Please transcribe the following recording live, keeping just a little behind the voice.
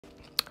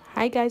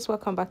Hi guys,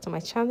 welcome back to my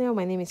channel.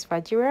 My name is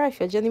Fajira. If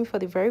you're joining me for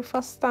the very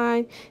first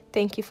time,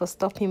 thank you for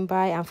stopping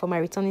by, and for my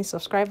returning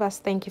subscribers,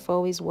 thank you for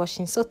always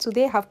watching. So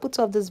today I have put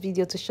up this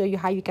video to show you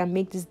how you can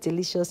make this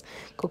delicious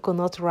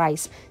coconut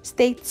rice.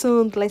 Stay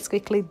tuned, let's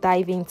quickly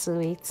dive into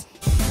it.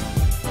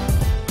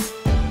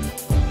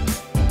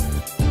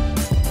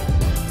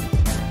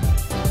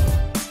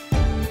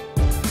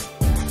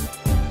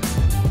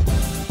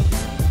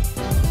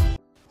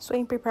 So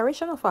in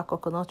preparation of our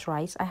coconut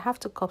rice, I have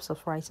 2 cups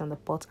of rice on the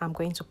pot. I'm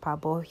going to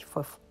parboil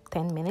for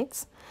 10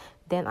 minutes.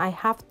 Then I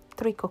have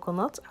 3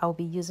 coconuts I'll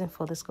be using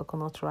for this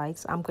coconut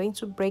rice. I'm going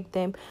to break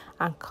them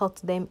and cut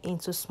them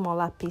into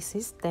smaller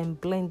pieces, then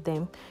blend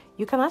them.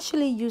 You can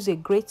actually use a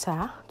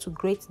grater to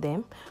grate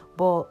them,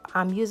 but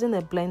I'm using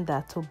a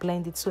blender to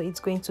blend it, so it's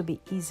going to be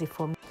easy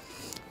for me.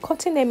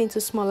 Cutting them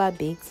into smaller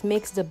bits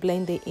makes the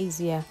blending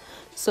easier,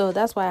 so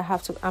that's why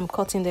I'm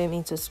cutting them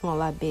into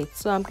smaller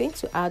bits. So I'm going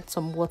to add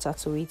some water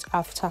to it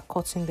after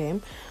cutting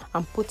them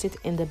and put it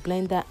in the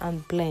blender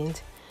and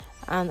blend.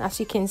 And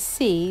as you can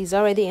see, it's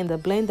already in the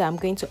blender. I'm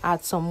going to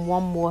add some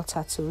warm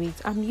water to it.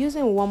 I'm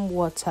using warm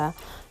water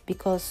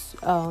because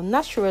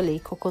naturally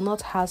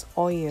coconut has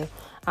oil,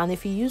 and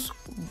if you use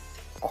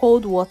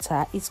cold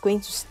water, it's going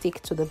to stick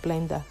to the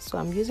blender. So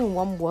I'm using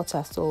warm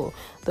water so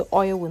the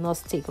oil will not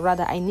stick.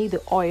 Rather, I need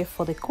the oil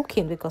for the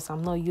cooking because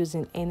I'm not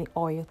using any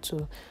oil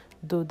to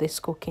do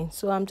this cooking.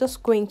 So I'm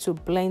just going to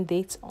blend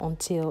it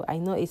until I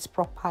know it's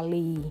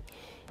properly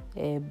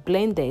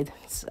blended.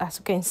 So as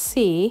you can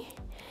see,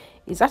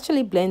 it's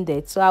actually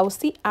blended. So I will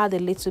still add a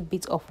little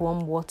bit of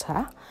warm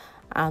water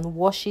and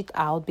wash it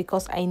out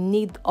because I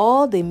need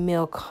all the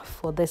milk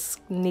for this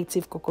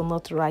native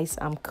coconut rice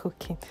I'm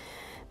cooking.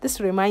 This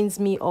reminds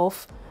me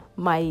of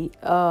my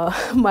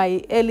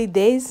my early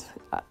days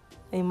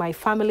in my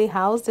family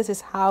house. This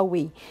is how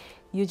we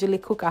usually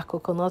cook our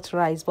coconut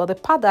rice. But the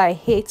part that I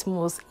hate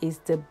most is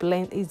the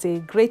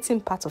grating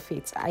part of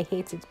it. I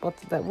hate it, but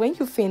when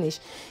you finish,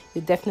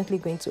 you're definitely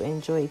going to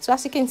enjoy it. So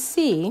as you can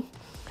see,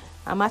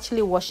 I'm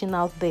actually washing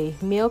out the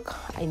milk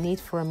I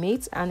need from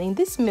it, and in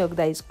this milk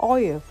there is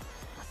oil.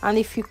 And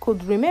if you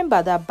could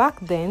remember that back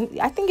then,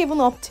 I think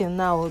even up till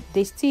now,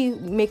 they still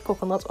make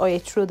coconut oil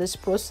through this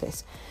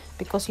process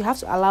because you have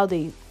to allow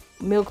the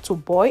milk to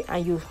boil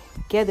and you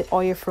get the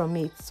oil from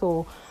it.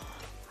 So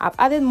I've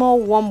added more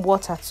warm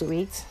water to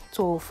it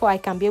for I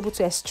can be able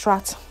to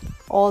extract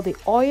all the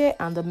oil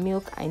and the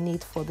milk I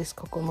need for this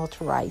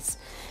coconut rice.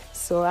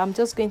 So I'm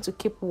just going to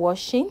keep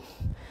washing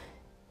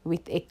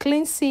with a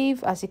clean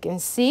sieve, as you can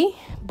see,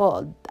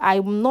 but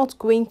I'm not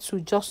going to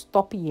just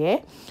stop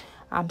here.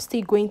 I'm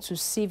still going to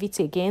sieve it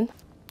again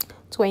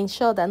to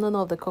ensure that none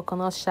of the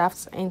coconut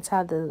shafts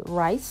enter the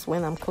rice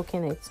when I'm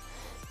cooking it.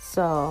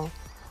 So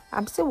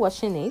I'm still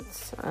washing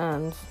it,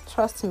 and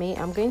trust me,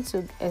 I'm going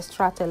to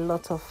extract a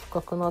lot of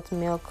coconut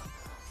milk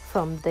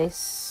from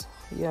this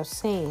you're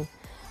seeing.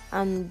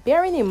 And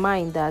bearing in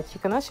mind that you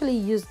can actually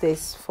use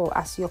this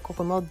as your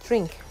coconut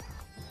drink.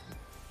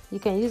 You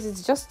can use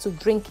it just to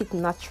drink it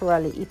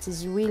naturally. It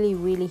is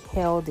really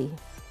healthy.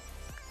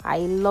 I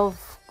love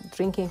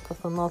drinking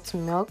coconut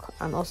milk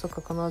and also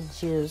coconut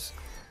juice.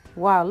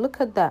 Wow, look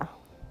at that.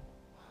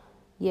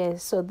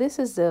 Yes, so this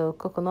is the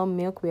coconut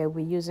milk we're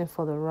using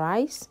for the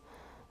rice.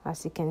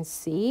 As you can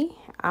see,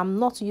 I'm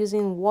not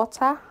using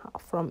water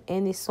from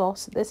any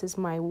source. This is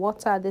my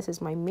water, this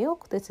is my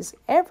milk, this is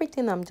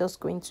everything I'm just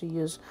going to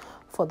use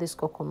for this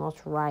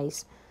coconut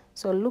rice.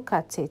 So look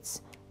at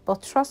it.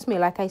 But trust me,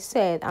 like I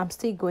said, I'm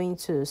still going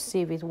to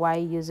sieve it while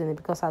using it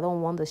because I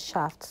don't want the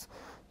shafts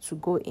to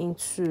go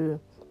into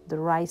the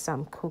rice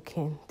I'm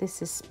cooking.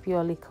 This is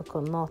purely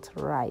coconut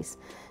rice.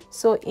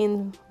 So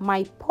in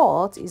my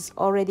pot is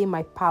already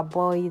my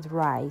parboiled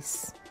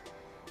rice.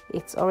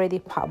 It's already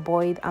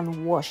parboiled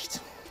and washed.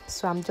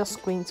 So I'm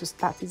just going to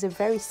start. It's a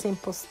very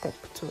simple step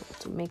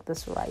to make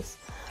this rice.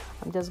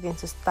 I'm just going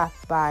to start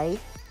by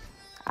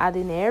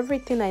adding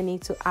everything I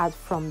need to add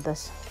from the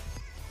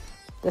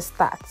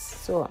start.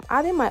 So I'm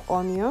adding my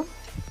onion,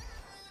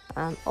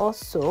 and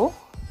also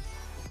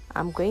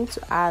I'm going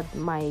to add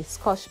my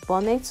scotch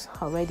bonnet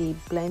already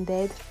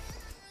blended.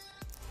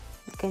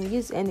 You can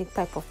use any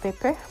type of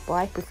pepper, but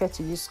I prefer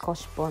to use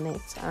scotch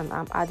bonnet. And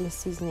I'm adding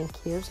seasoning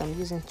cubes. I'm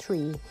using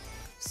 3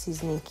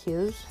 seasoning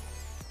cubes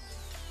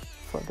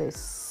for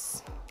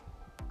this.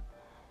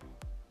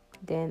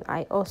 Then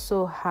I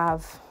also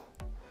have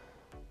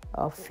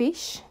a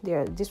fish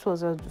there. This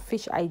was a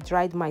fish I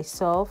dried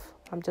myself.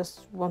 I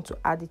just want to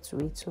add it to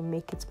it to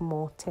make it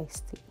more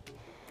tasty.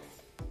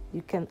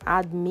 You can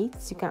add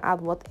meats, you can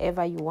add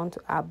whatever you want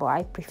to add, but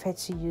I prefer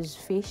to use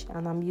fish,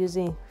 and I'm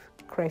using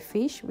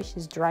crayfish, which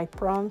is dry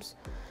prawns.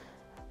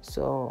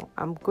 So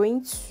I'm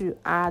going to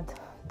add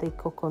the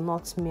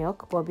coconut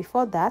milk, but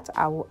before that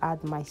I will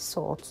add my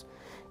salt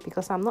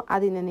because I'm not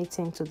adding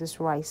anything to this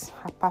rice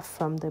apart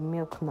from the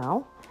milk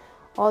now.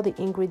 All the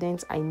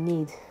ingredients I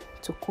need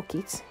to cook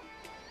it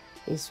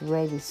is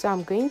ready. So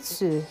I'm going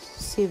to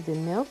sieve the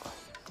milk.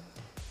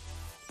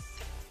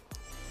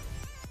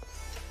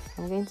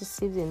 I'm going to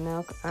sieve the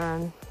milk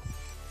and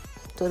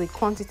to the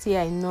quantity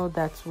I know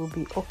that will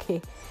be okay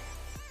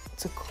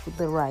to cook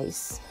the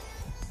rice.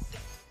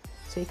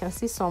 So you can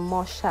see some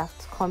more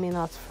shaft coming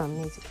out from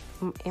it.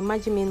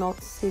 Imagine me not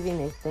sieving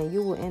it, then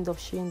you will end up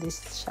showing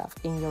this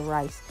shaft in your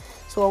rice.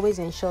 So always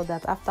ensure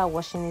that after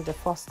washing it the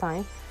first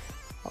time,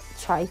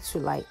 try to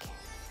like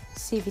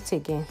sieve it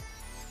again.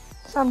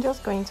 So I'm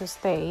just going to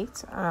stir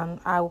it, and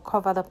I will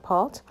cover the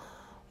pot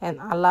and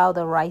allow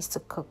the rice to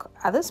cook.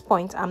 At this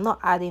point, I'm not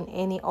adding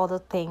any other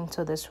thing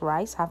to this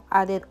rice. I've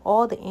added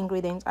all the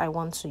ingredients I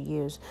want to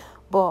use,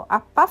 but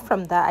apart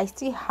from that, I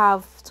still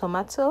have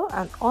tomato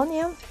and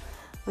onion,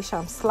 which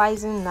I'm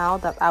slicing now,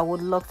 that I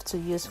would love to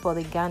use for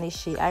the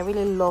garnish. I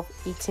really love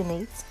eating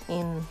it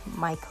in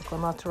my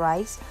coconut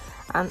rice,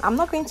 and I'm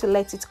not going to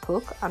let it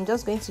cook. I'm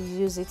just going to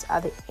use it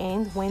at the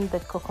end when the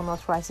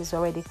coconut rice is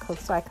already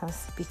cooked, so I can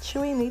be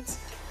chewing it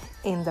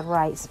in the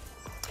rice.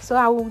 So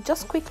I will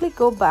just quickly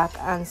go back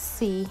and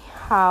see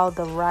how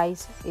the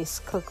rice is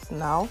cooked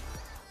now.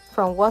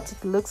 From what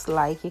it looks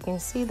like, you can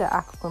see that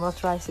our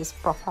coconut rice is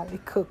properly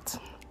cooked.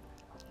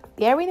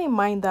 Bearing in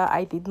mind that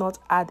I did not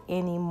add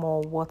any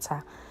more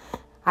water,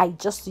 I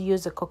just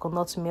used the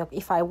coconut milk.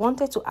 If I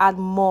wanted to add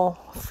more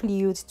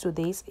fluid to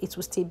this, it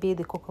will still be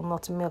the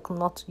coconut milk,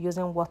 not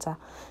using water,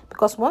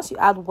 because once you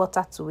add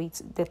water to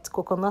it, the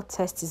coconut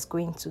taste is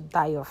going to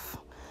die off.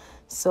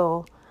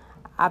 So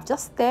I've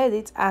just stirred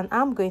it, and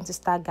I'm going to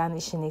start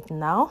garnishing it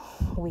now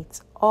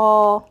with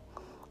all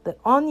the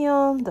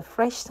onion, the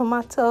fresh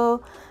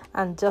tomato,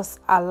 and just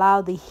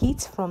allow the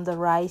heat from the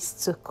rice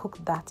to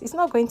cook that. It's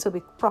not going to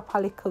be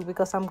properly cooked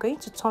because I'm going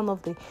to turn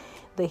off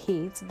the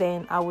heat.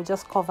 Then I will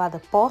just cover the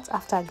pot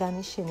after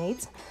garnishing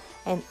it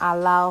and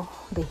allow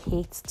the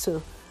heat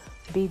to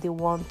be the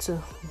one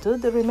to do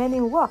the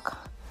remaining work.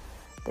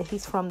 The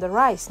heat from the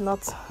rice,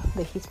 not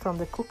the heat from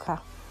the cooker.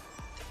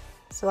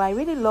 So I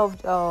really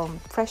loved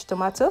fresh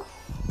tomato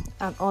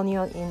and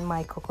onion in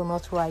my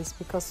coconut rice,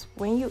 because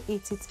when you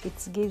eat it,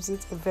 it gives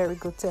it a very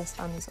good taste,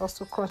 and it's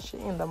also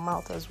crunchy in the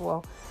mouth as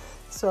well.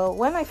 So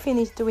when I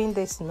finish doing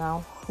this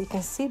now, you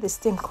can see the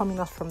steam coming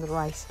out from the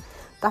rice.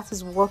 That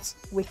is what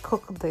we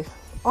cook the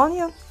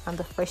onion and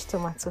the fresh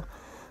tomato.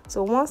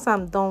 So once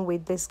I'm done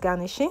with this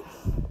garnishing,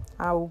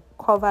 I will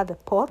cover the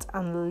pot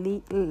and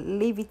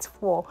leave it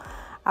for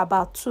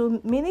about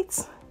 2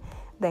 minutes,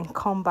 then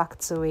come back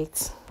to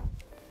it.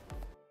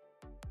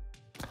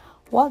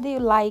 What do you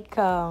like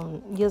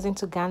using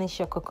to garnish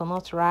your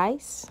coconut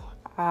rice?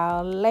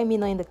 Let me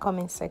know in the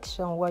comment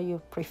section what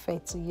you prefer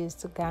to use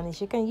to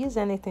garnish. You can use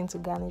anything to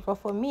garnish, but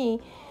for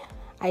me,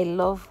 I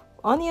love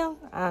onion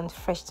and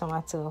fresh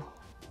tomato.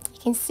 You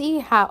can see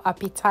how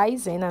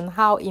appetizing and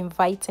how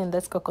inviting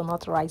this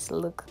coconut rice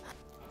look.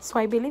 So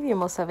I believe you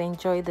must have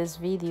enjoyed this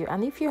video,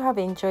 and if you have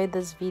enjoyed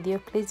this video,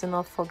 please do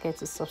not forget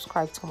to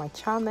subscribe to my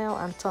channel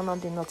and turn on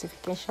the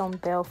notification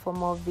bell for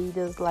more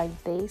videos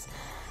like this.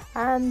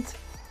 And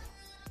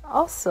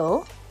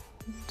also,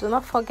 do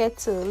not forget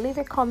to leave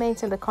a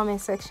comment in the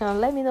comment section.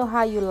 Let me know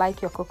how you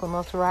like your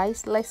coconut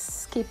rice.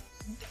 Let's keep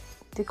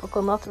the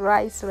coconut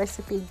rice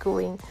recipe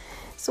going.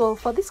 So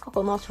for this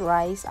coconut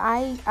rice,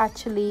 I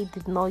actually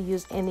did not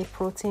use any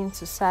protein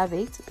to serve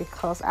it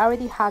because I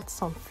already had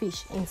some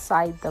fish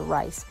inside the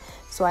rice.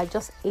 So I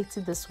just ate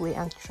it this way,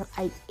 and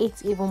I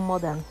ate even more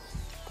than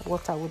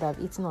what I would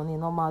have eaten on a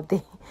normal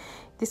day.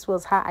 This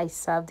was how I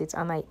served it,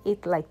 and I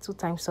ate like 2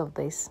 times of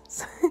this.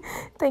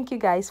 Thank you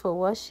guys for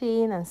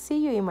watching, and see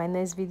you in my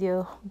next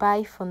video.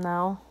 Bye for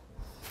now.